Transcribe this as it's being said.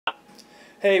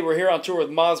Hey, we're here on tour with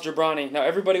Maz Jobrani. Now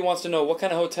everybody wants to know, what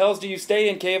kind of hotels do you stay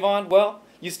in, Kvon? Well,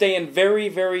 you stay in very,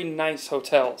 very nice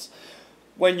hotels.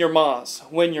 When you're Maz.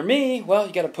 When you're me, well,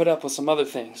 you gotta put up with some other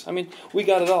things. I mean, we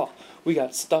got it all. We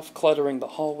got stuff cluttering the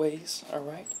hallways,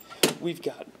 alright? We've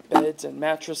got beds and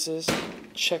mattresses.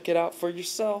 Check it out for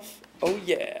yourself. Oh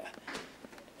yeah.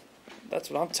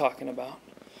 That's what I'm talking about.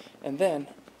 And then,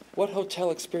 what hotel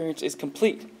experience is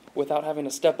complete without having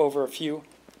to step over a few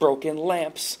broken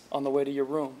lamps on the way to your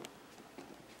room?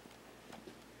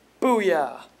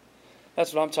 Booyah!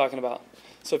 That's what I'm talking about.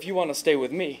 So if you want to stay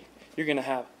with me, you're going to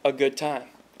have a good time.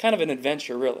 Kind of an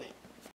adventure, really.